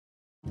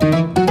You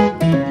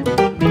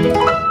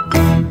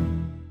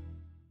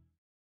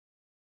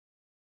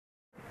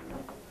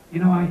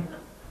know,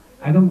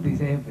 I don't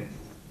deserve this.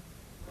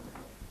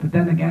 But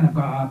then again, I've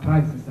got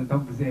arthritis and I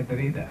don't deserve it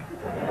either.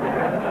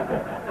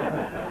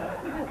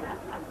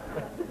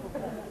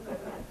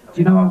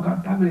 Do you know, I've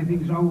got that many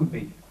things wrong with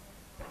me.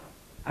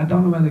 I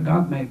don't know whether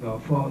God made me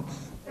or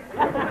thoughts.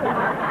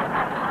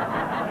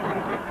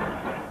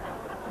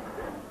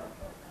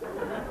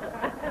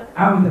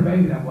 I was the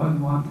baby that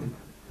wasn't wanted.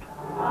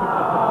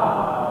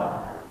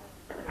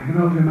 I can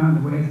only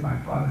remember the words my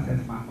father said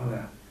to my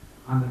mother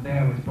on the day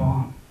I was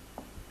born.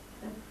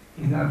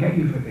 He said, I'll get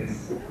you for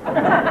this.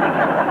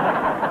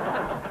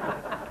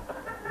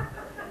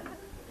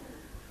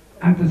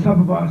 At the top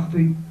of our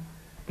street,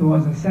 there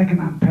was a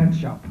second-hand pet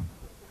shop.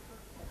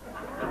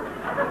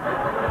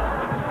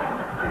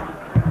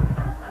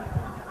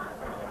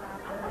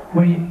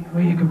 Where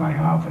you could buy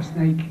half a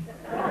snake.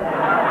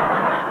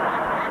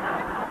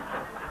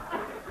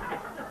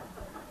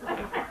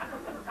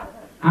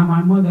 And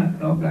my mother,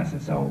 Lord bless her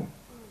soul,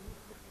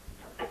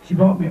 she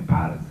bought me a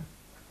parrot.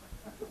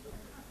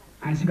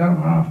 And she got it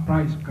for half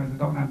price because I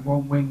don't have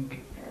one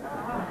wing.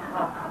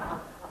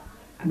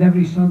 And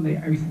every Sunday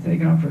I used to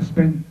take it out for a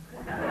spin.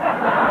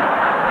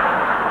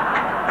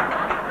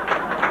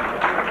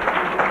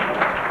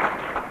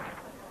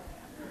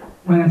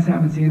 When I was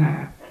 17,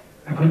 I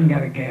couldn't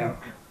get a girl.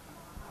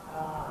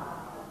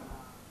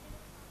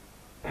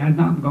 I had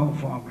nothing going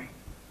for me.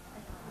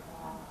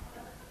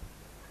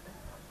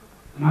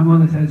 My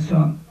mother said,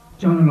 son,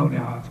 join the Lonely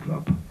Hearts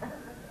Club.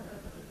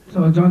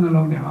 So I joined the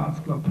Lonely Hearts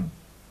Club.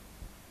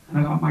 And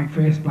I got my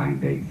first blind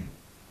date.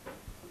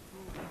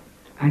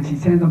 And she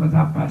turned up at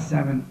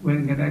 7:30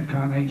 wearing a red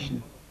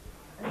carnation.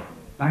 And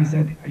I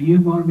said, are you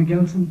Maureen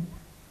McGilson?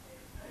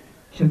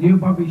 She said, you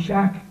Bobby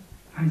Shack?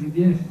 I said,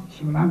 yes. She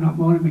said, well, I'm not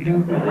Maureen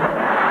McGilson.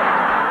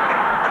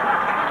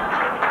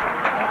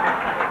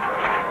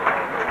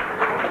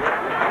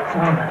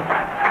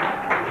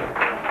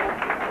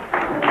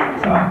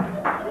 So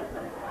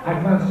I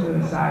felt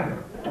suicidal.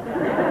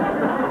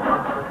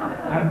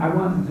 I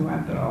wanted to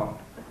end it all.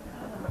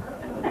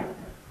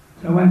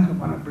 So I went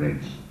up on a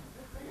bridge,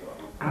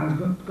 and I was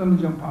going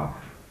to jump off,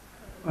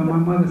 when my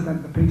mother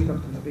sent the priest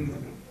up to speak to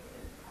me.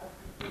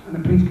 And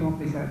the priest came up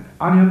and he said,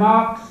 on your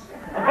marks.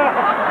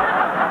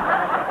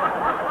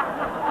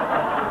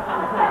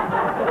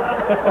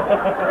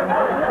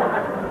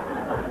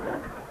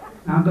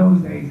 Now in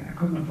those days, I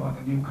couldn't afford a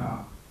new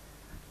car,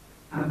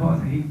 and I bought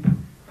a heap.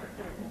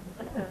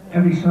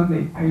 Every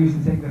Sunday, I used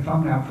to take the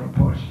family out for a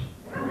push.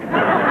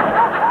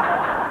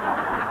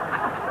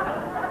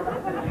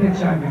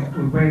 Hitchhikers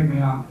would wave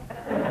me on.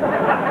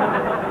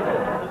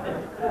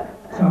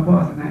 So I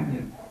bought an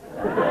engine.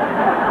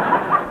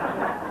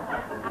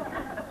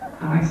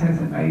 And I said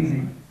to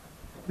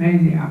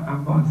Maisie,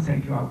 I'm going to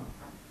take you out.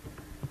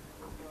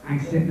 I'm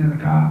sitting in the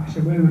car. She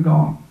said, where are we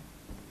going?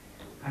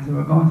 I said,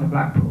 we're going to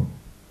Blackpool.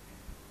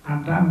 And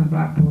I'm driving to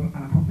Blackpool and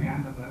I put my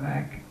hand on the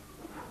leg.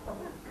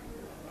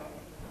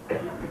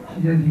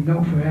 She said, you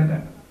go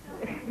further.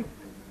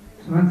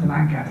 So I went to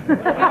Lancaster.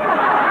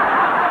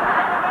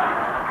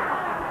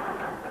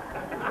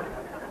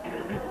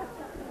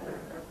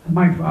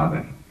 My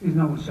father is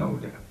no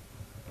soldier.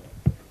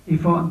 He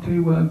fought in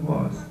 2 world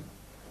wars.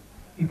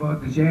 He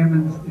fought the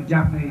Germans, the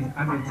Japanese,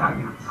 and the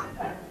Italians.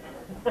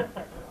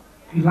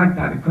 He's like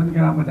that, he couldn't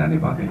get on with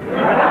anybody.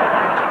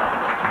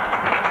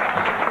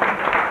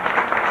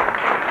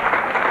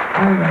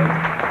 Anyway.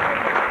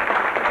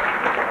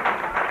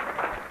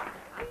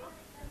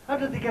 How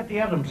did they get the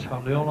Adams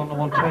family all on the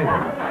one table?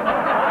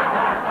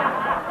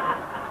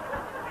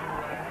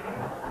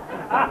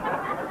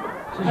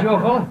 Is this your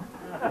fella?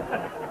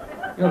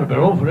 You're a bit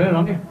old for it,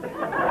 aren't you?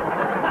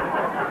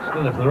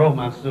 Still, if the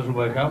romance doesn't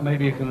work out,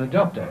 maybe you can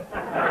adopt her.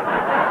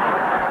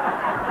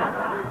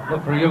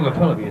 Look for a younger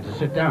fella for you to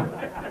sit down.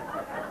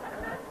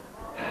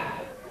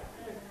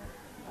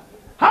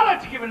 I'd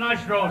like to give a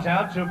nice rose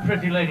out to a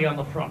pretty lady on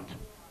the front.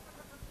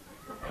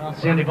 Can't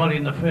see anybody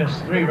in the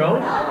first 3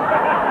 rows.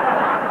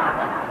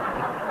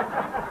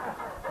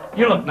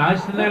 You look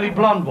nice, the nearly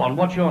blonde one.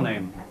 What's your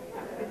name?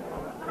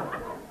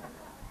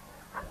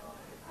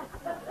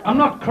 I'm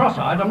not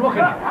cross-eyed, I'm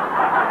looking at you.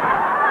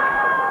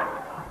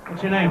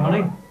 What's your name,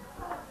 honey?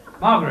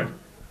 Margaret.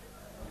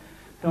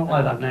 Don't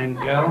like that name,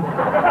 girl.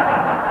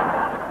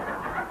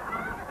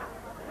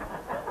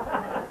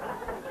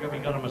 If you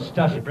got a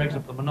moustache, it breaks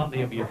up the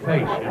monotony of your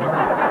face, you know.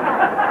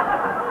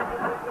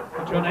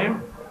 What's your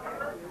name?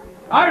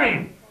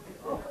 Irene!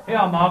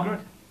 Here,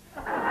 Margaret.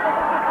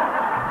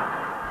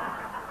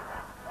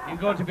 You're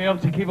going to be able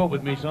to keep up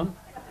with me, son.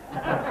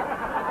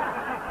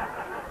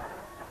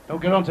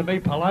 Don't get on to me,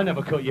 pal. I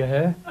never cut your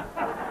hair.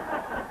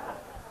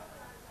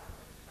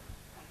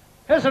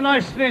 Here's a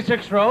nice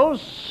 3-6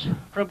 rose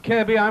from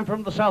Kirby. I'm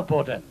from the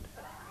Southport end.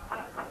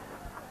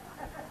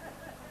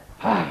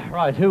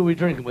 Right, who are we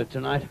drinking with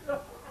tonight?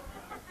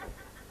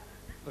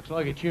 Looks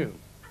like it's you.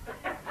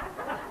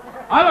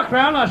 I look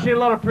round, I see a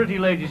lot of pretty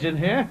ladies in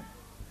here.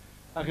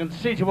 I can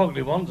see 2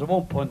 ugly ones. I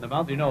won't point them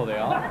out, you know they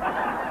are.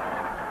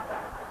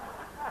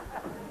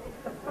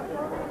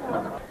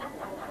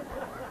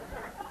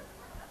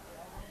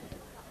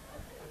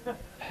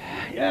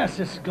 Yes,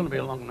 this is going to be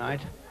a long night.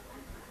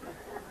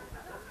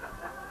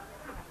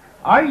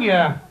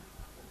 I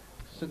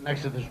sitting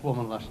next to this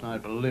woman last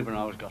night, believe it or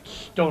not, I was got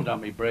stoned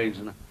on me brains,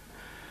 and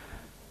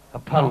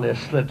apparently I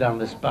slid down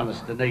this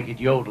banister naked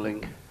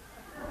yodeling.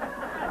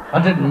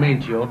 I didn't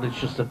mean to yodel, it's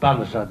just the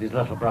banister had these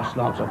little brass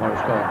knobs on where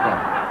it's going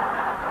down.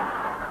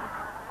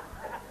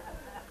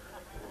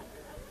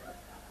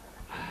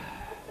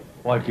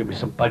 Wife gave me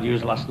some bad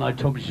news last night,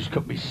 told me she's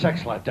cut me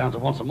sex life down to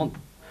once a month.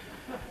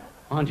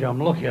 Mind you, I'm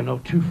lucky I know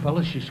 2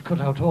 fellas she's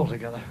cut out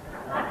altogether.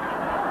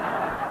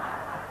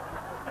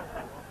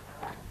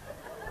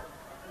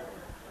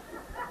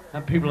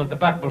 And people at the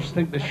back must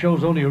think this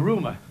show's only a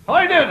rumour. How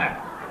are you doing there?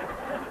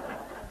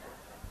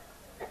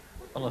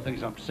 Fella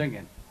thinks I'm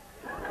singing.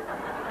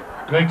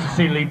 Great to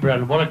see Lee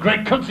Brennan. What a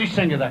great country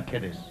singer that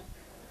kid is.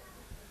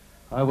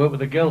 I worked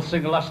with a girl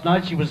singer last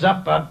night. She was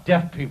that bad,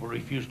 deaf people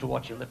refused to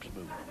watch her lips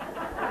move.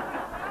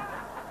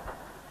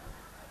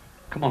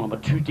 Come on, am I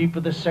too deep for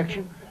this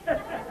section?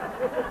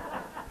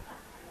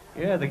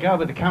 Yeah, the guy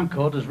with the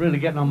camcorder's really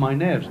getting on my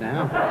nerves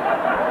now.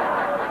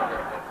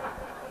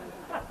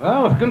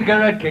 Well, if we're going to get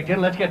our head kicked in,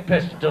 let's get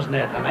pissed. It doesn't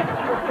hurt, doesn't it?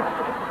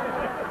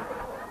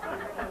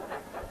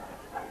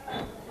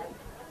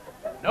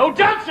 No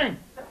dancing!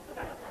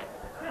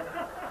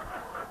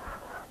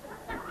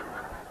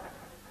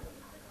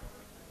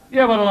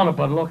 Yeah, but a lot of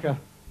bad luck. I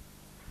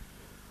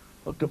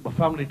looked up my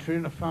family tree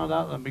and I found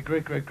out that my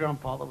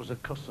great-great-grandfather was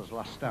at Custer's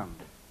last stand.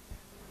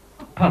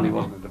 Apparently he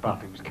wasn't in the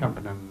bath, he was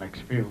camping in the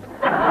next field.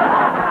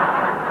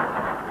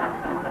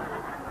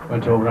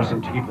 Went over, asked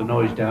him to keep the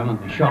noise down, and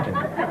they shot him.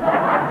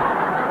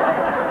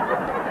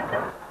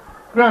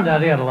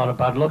 Grandaddy had a lot of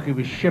bad luck. He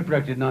was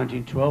shipwrecked in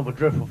 1912,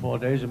 adrift for 4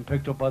 days, and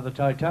picked up by the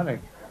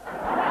Titanic.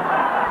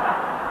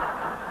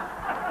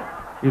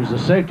 He was a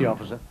safety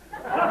officer.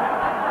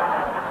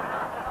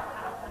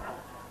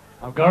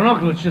 I've got an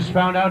uncle that's just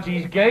found out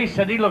he's gay,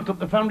 said he looked up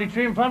the family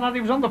tree and found out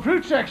he was on the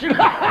fruit section.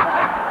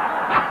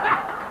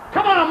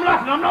 Come on, I'm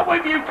laughing, I'm not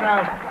with you,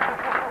 crowd.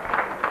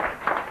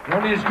 You're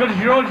only as good as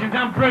your own, you're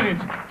damn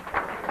brilliant.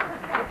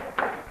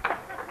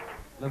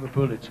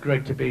 Liverpool, it's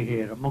great to be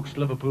here amongst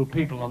Liverpool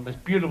people on this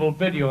beautiful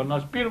video on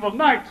this beautiful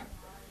night.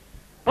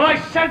 But I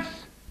sense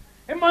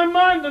in my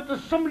mind that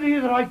there's somebody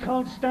here that I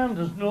can't stand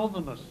as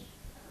northerners.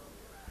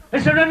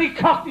 Is there any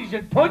cockneys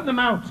in? Point them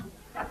out.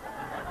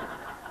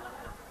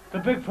 The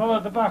big fella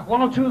at the back,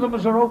 1 or 2 of them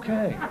are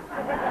okay.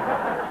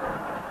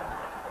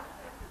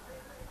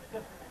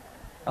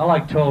 I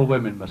like tall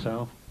women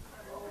myself.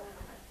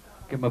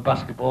 Give them a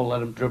basketball, let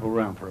them dribble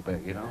around for a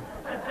bit, you know.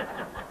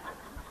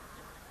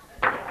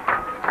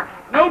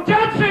 No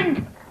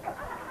dancing!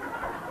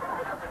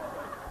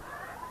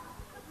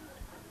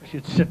 I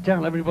should sit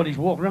down, everybody's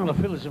walking around, I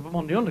feel as if I'm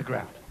on the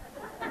underground.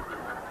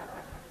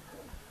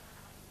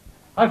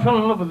 I fell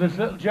in love with this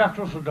little Jack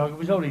Russell dog. It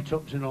was only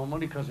tuppence in all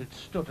money because it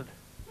stuttered.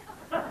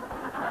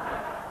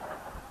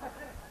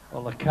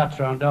 All the cats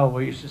round our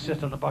way used to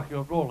sit on the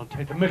backyard wall and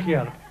take the mickey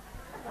out of it.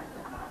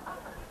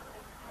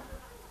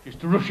 Used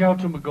to rush out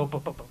to him and go,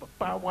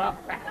 bow wow.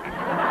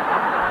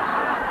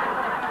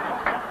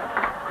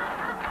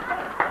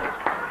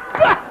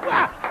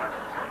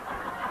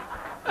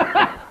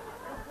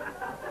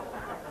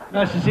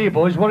 Nice to see you,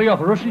 boys. What are you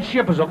off, a Russian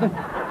ship or something?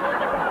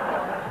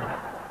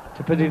 It's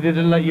a pity they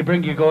didn't let you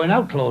bring your going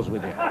out clothes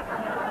with you.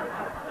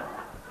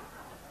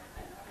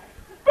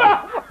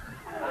 I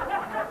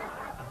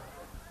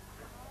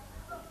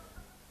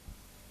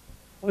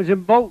was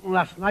in Bolton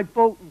last night,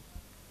 Bolton.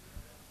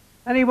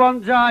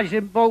 Anyone dies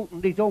in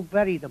Bolton, they don't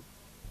bury them.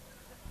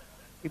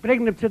 You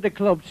bring them to the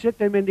club, sit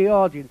them in the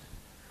audience,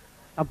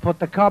 and put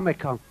the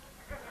comic on.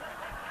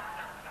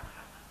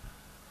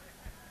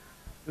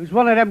 It was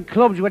one of them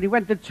clubs when you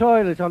went to the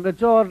toilet, on the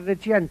door of the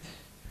gent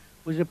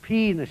was a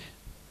penis.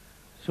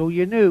 So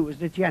you knew it was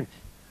the gent.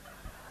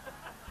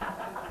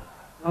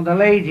 On the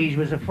ladies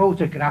was a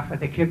photograph of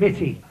the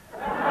committee.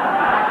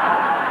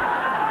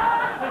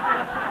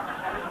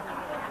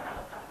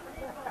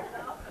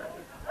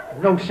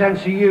 No sense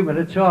of humour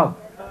at all.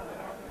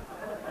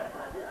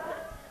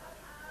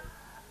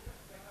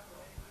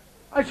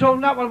 I told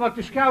him that one about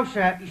the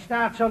Scouser. He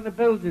starts on the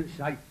building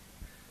site.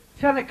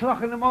 10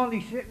 o'clock in the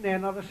morning, he's sitting there,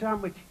 not a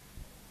sandwich.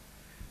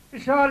 I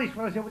saw this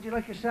fellow, I said, would you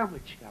like a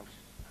sandwich, Scouse?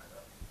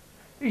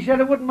 He said,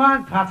 I wouldn't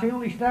mind, Pat, I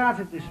only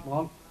started this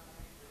morning.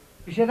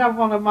 He said, have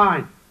one of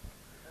mine.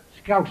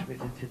 Scouse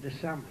visited the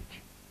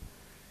sandwich.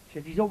 He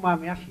said, you don't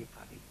mind me asking you,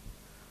 Paddy,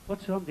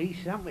 what's on these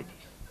sandwiches?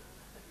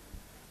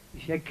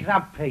 He said,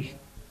 crab paste.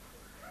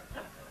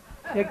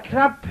 He said,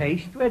 crab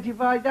paste? Where'd you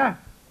buy that?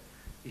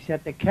 He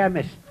said, the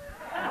chemist.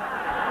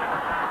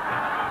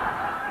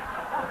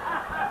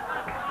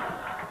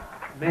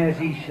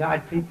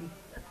 Merseyside people.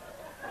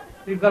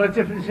 We've got a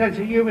different sense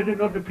of humour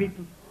than other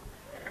people.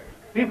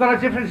 We've got a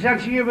different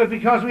sense of humour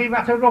because we've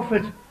had to rough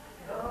it.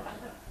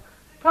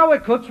 Power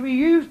cuts, we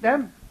use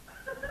them.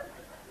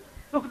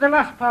 Look at the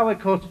last power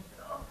cut.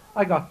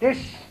 I got this.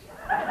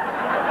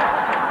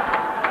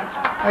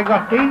 I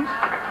got these.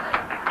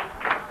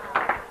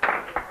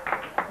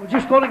 We're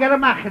just going to get a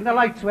Mac and the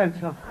lights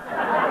went on.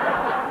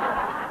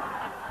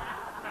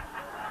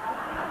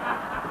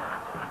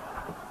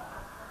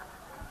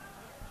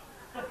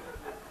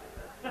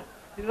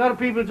 lot of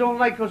people don't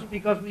like us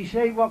because we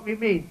say what we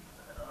mean.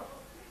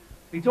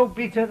 We don't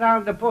beat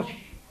around the bush.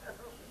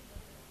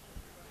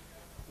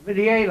 With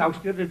the alehouse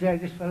the other day,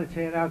 this fella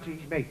turned out to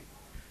his mate.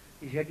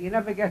 He said, you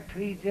never get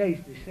 3 days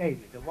the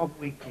same as the 1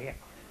 week here.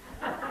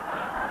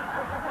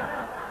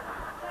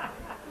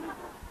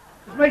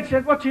 His mate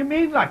said, what do you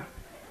mean, like?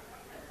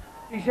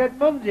 He said,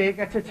 Monday I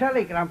get a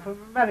telegram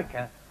from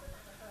America.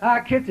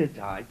 Our kid had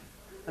died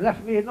and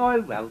left me an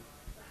oil well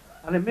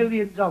and $1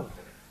 million.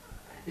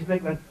 His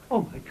mate went,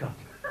 oh my God.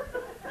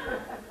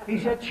 He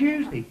said,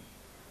 Tuesday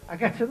I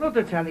get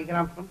another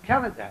telegram from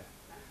Canada.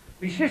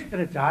 My sister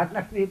had died and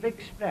left me a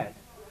big spread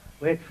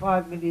worth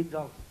 $5 million.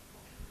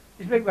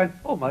 His mate went,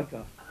 oh my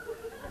God.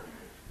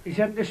 He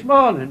said, this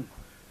morning,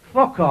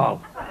 fuck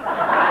all.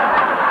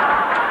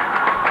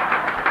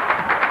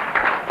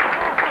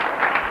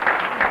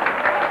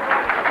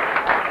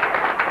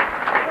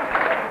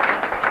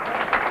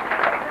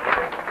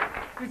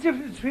 The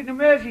difference between a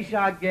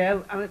Merseyside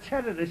girl and a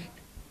terrorist,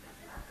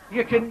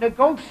 you can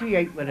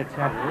negotiate with a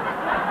terrorist.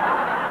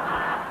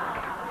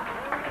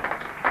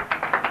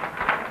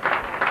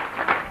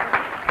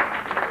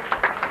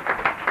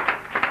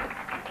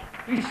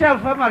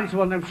 Myself, I'm married to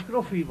one of them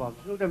scruffy ones,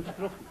 you know them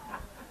scruffy.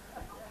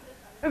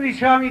 Every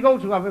time you go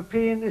to have a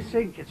pee in the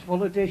sink, it's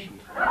full of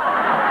dishes.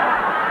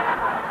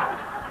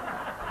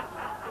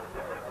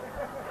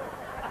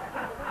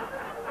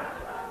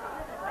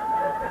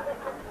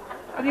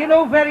 And you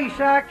know, very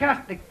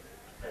sarcastic.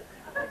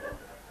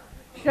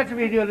 She said to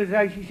me the other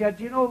day, she said,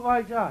 do you know if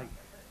I die,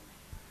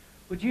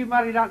 would you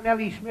marry that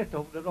Nellie Smith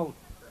over the road?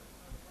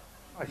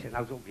 I said,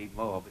 I don't need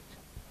more of it.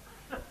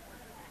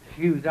 If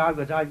you die,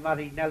 would I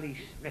marry Nellie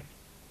Smith?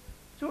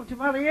 So what to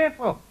marry her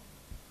for?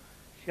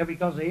 She said,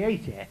 because I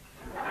hate her.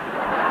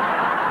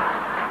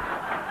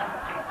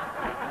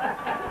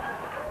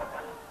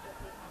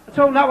 I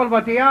told that one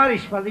about the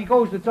Irish fella. He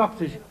goes to the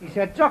doctors. He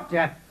said,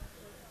 doctor,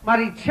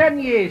 married 10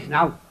 years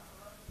now,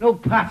 no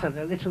pat on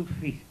her little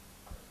feet.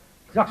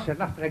 The doctor said,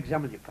 I'll have to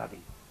examine you,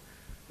 Paddy.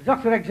 The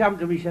doctor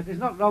examined him. He said, there's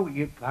nothing wrong with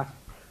you, Pat.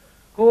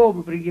 Go home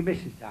and bring your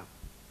missus down.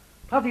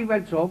 Paddy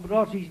went home,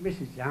 brought his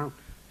missus down.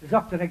 The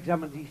doctor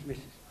examined his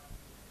missus.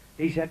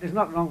 He said, there's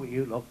nothing wrong with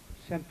you, love.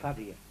 Send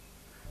Paddy here.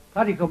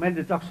 Paddy come in,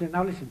 the doctor said,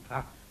 now listen,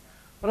 Pat,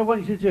 what I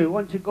want you to do, I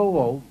want you to go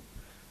home,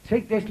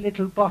 take this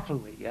little bottle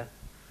with you,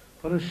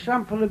 put a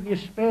sample of your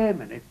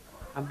sperm in it,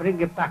 and bring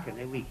it back in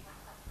a week.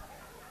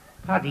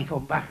 Paddy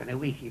come back in a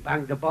week, he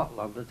banged the bottle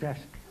on the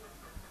desk.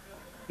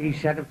 He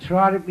said, I've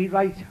tried it with me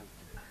right hand,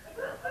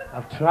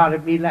 I've tried it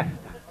with me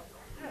left hand.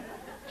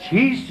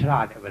 She's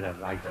tried it with her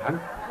right hand,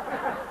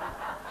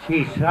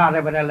 she's tried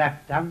it with her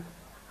left hand.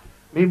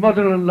 Me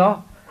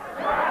mother-in-law,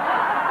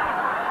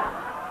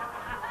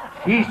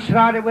 she's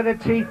tried it with her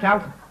teeth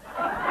out.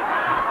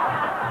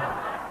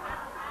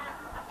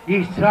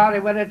 She's tried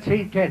it with her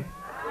teeth in.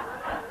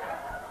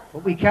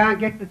 But we can't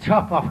get the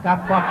top off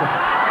that bottle.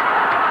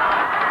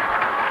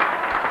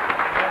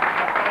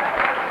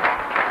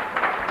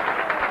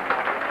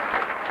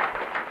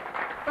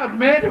 I've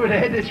made her with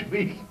her this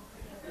week.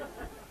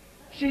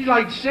 She's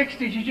like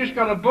 60, she's just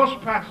got a bus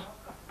pass.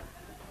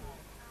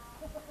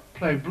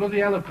 Play bloody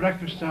hell at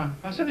breakfast time.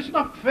 I said, it's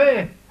not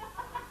fair.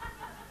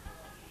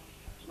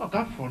 It's not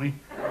that funny.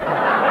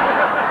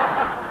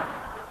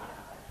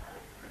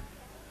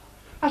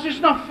 I said, it's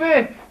not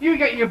fair. You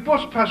get your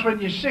bus pass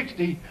when you're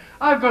 60.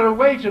 I've got to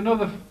wait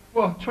another,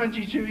 what,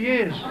 22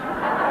 years.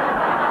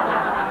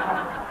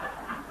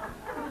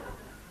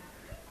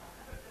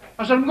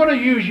 I said, I'm going to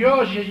use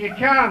yours. She said, you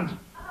can't.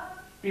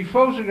 Be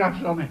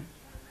photographs on it.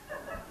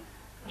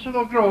 I said,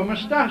 I'll grow a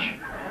moustache.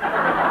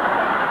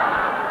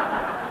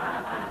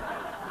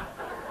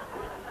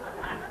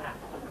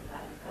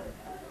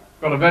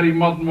 Got a very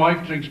modern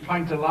wife, drinks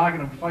pint of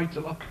lager and fights a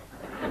lot.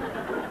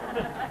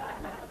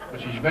 But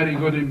she's very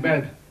good in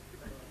bed.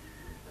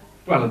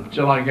 Well,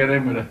 until I get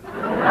in with her.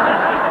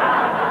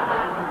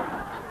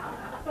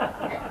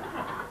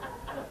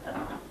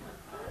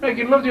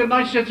 Making love the other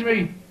night, said to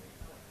me,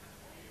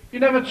 you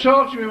never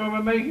talk to me when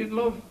we're making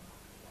love.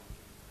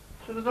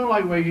 I said, I don't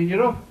like waking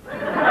you up.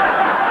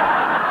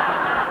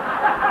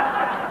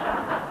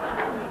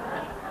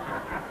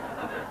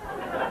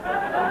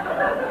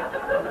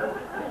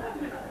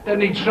 Then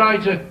they try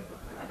to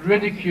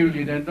ridicule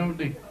you then, don't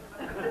they?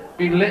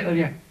 Belittle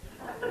you.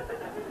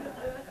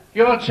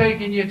 You're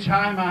taking your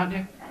time, aren't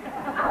you?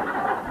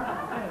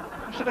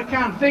 I said, I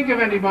can't think of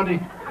anybody.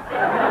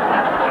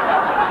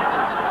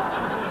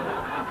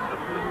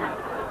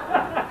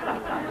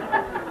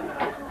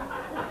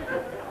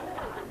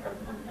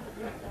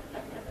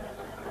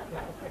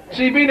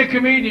 See, being a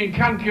comedian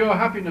can cure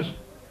happiness.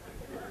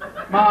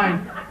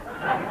 Mine.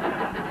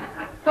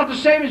 Not the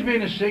same as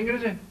being a singer,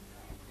 is it?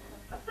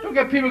 Don't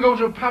get people going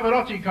to a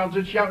Pavarotti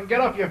concert shouting, get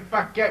off, you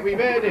fat get, we've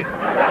heard it.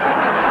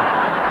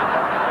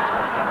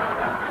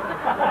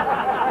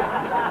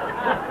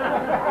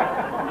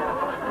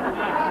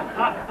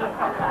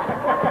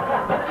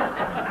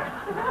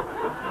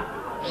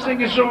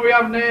 Singing something we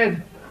haven't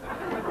heard.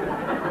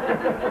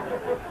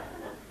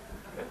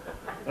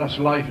 That's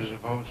life, I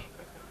suppose.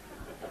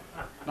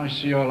 Nice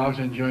to see you all out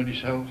enjoying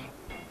yourselves.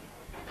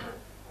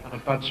 Had a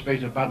bad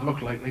spate of bad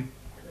luck lately.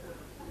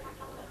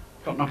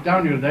 Got knocked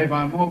down the other day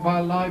by a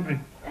mobile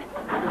library.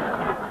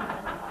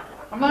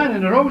 I'm lying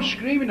in the road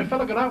screaming, the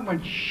fella got out and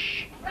went,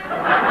 shh.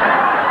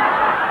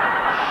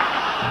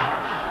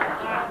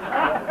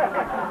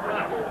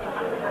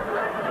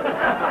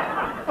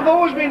 I've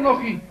always been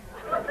lucky.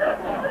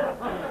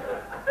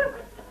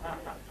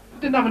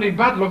 Didn't have any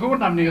bad luck, I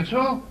wouldn't have any at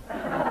all.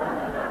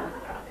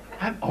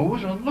 I'm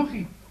always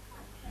unlucky.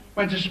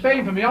 Went to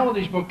Spain for my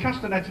holidays, but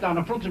castanets down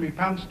the front of my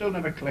pants still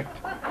never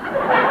clicked.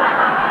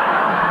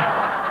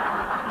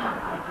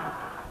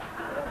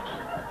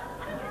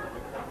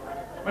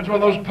 Went to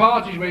one of those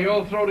parties where you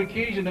all throw the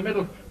keys in the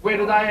middle. Where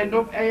did I end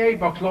up? AA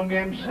box along the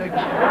M6.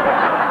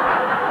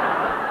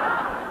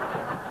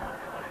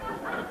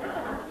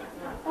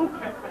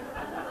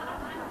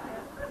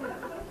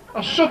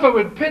 I suffer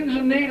with pins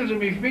and needles in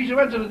my feet. I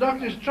went to the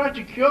doctors, tried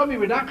to cure me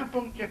with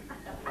acupuncture.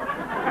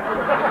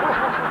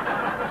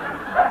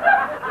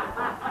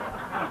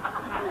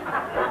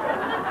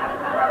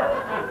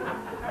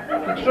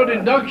 It's stood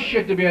in dog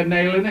shit to be a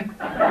nail in it.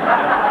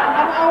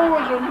 I'm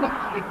always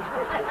unlucky.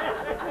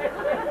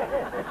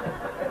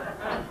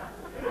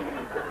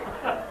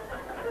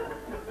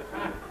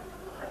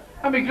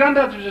 And my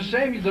granddad was the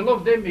same. He's a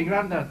loved him, my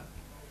granddad.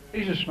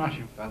 He's a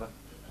smashing fella.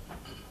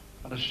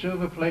 Had a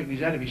silver plate in his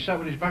head. If he sat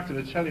with his back to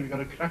the telly, we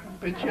got a cracking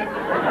picture.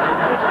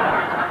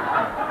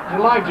 He's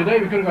alive today.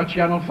 We could have got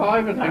Channel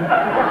 5, I think.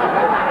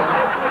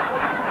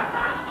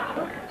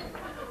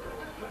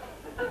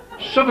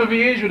 Suffered for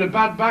years with a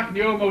bad back, and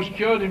he almost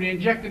cured him. He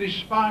injected his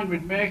spine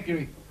with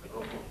mercury.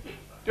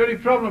 The only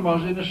problem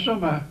was, in the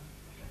summer,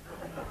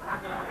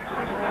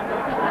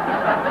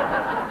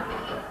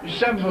 he's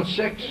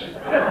 7'6".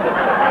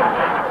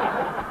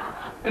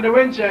 In the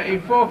winter,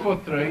 he's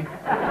 4'3".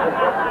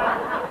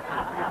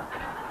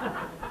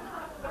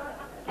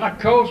 That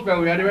cold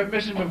spell we had, he went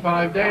missing for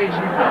 5 days.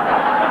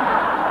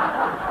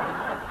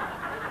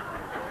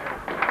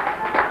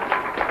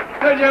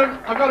 Hey, Joe,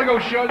 I've got to go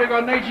shortly. I've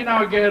got an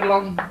 18-hour girdle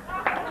on.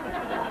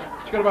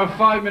 It's got about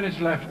 5 minutes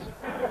left.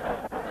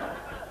 I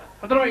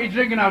don't know what you're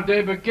drinking out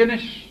there, but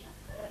Guinness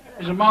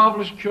is a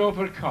marvellous cure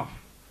for a cough.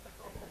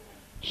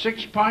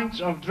 6 pints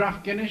of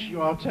draft Guinness,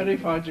 you are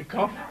terrified to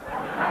cough.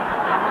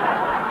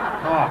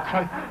 Oh,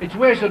 Christ. It's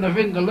worse than a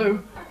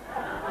Vindaloo.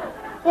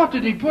 What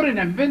did he put in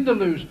them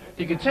Vindaloos?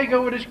 He could take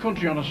over this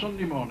country on a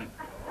Sunday morning.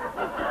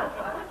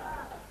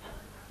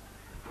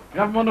 You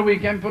have them on the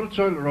weekend, put a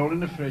toilet roll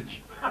in the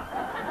fridge.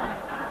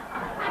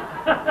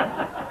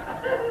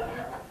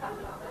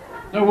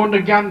 No wonder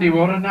Gandhi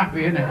wore a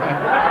nappy, innit?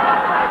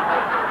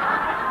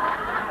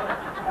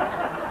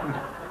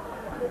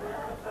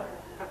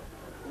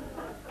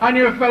 I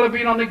knew a fella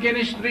been on the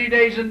Guinness 3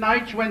 days and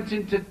nights, went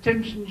into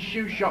Timson's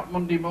shoe shop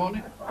Monday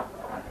morning.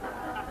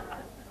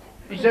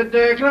 He said,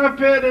 can I have a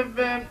pair of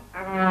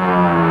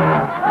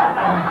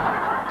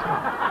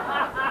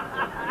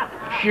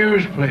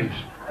shoes, please?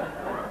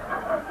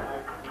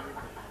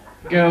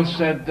 The girl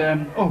said,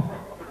 oh.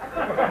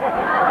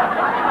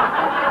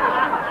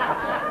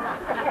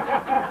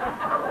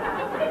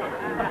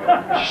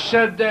 She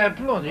said,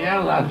 bloody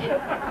hell, lad.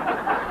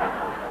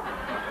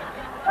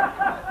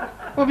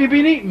 Well, have you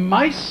been eating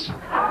mice?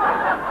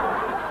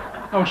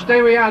 No,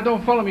 stay where you are,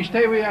 don't follow me,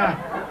 stay where you are.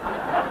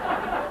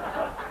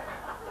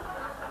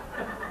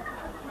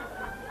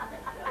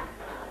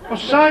 What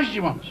size do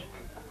you want?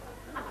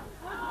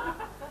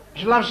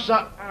 She'll have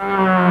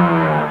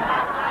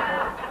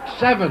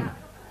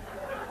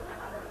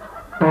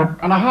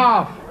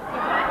 7.5.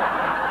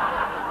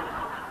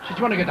 She said, do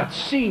you want to get that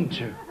seen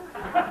to?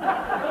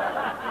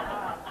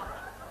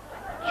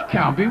 She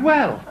can't be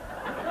well.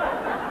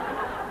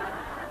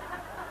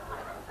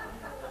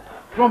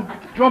 Do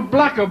you want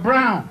black or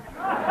brown?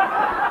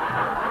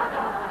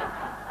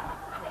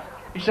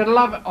 He said, I'll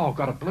have it. Oh,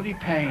 got a bloody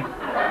pain.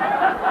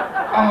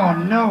 Oh,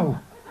 no.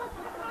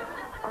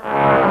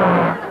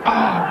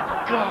 Oh,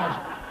 God.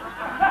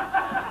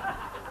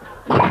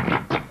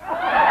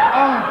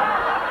 Oh.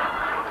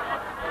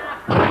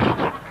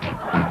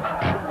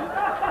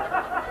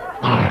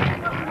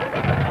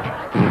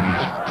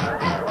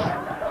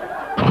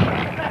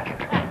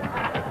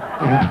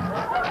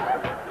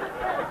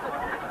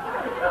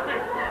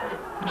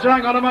 So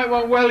hang on, I might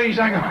want wellies,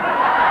 hang on.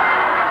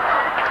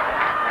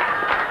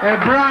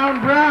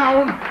 Brown,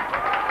 brown.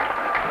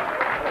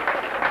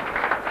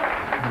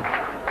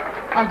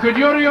 And could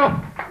you hurry up?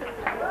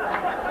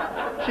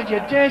 Said, you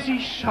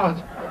dirty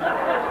sod.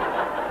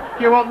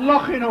 You want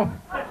locking up.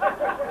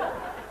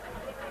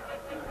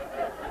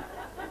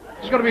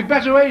 There's got to be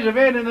better ways of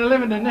earning a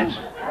living than this.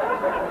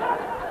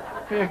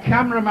 Be a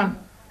cameraman.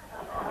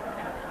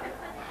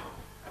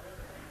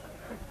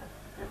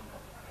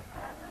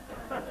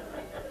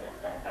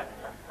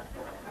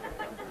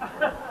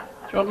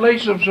 Do you want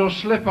lace-ups or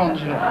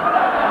slip-ons here?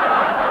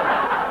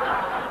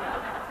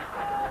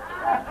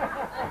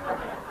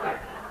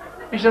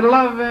 He said, I'll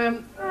have,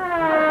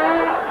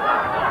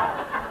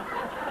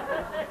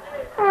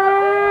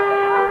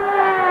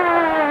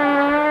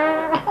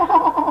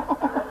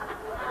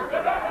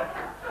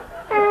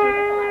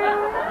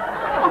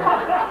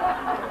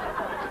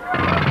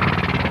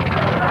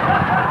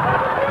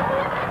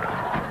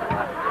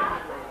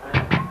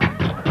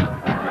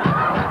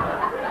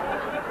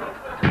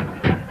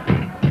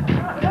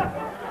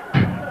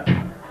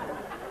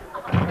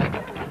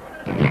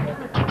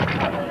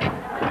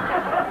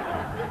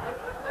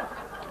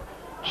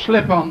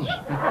 slip-ons.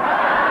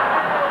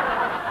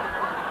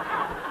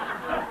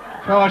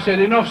 So I said,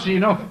 enough's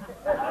enough.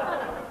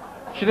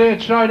 Should I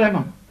try them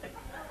on?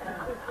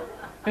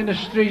 In the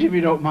street if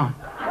you don't mind.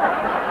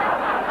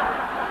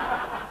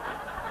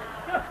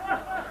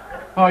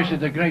 Oh, I said,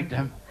 they're great,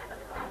 them.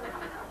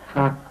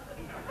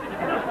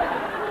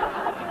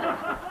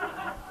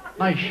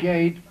 Nice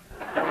shade.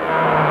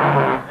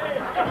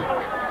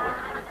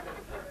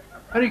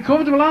 Very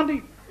comfortable,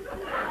 Andy.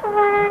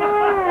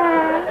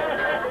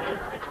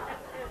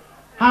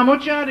 How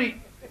much,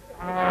 Andy?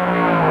 I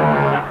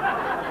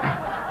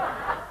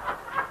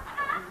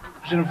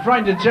said, I'm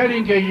frightened to tell you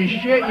in case you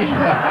shit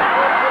yourself.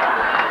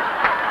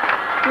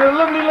 You're a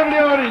lovely, lovely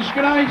audience.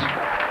 Good night.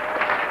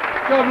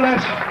 God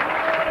bless.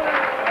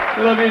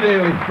 Love you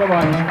dearly.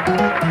 Bye-bye.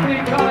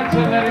 Lee Collins,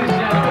 ladies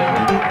and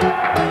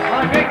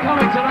gentlemen.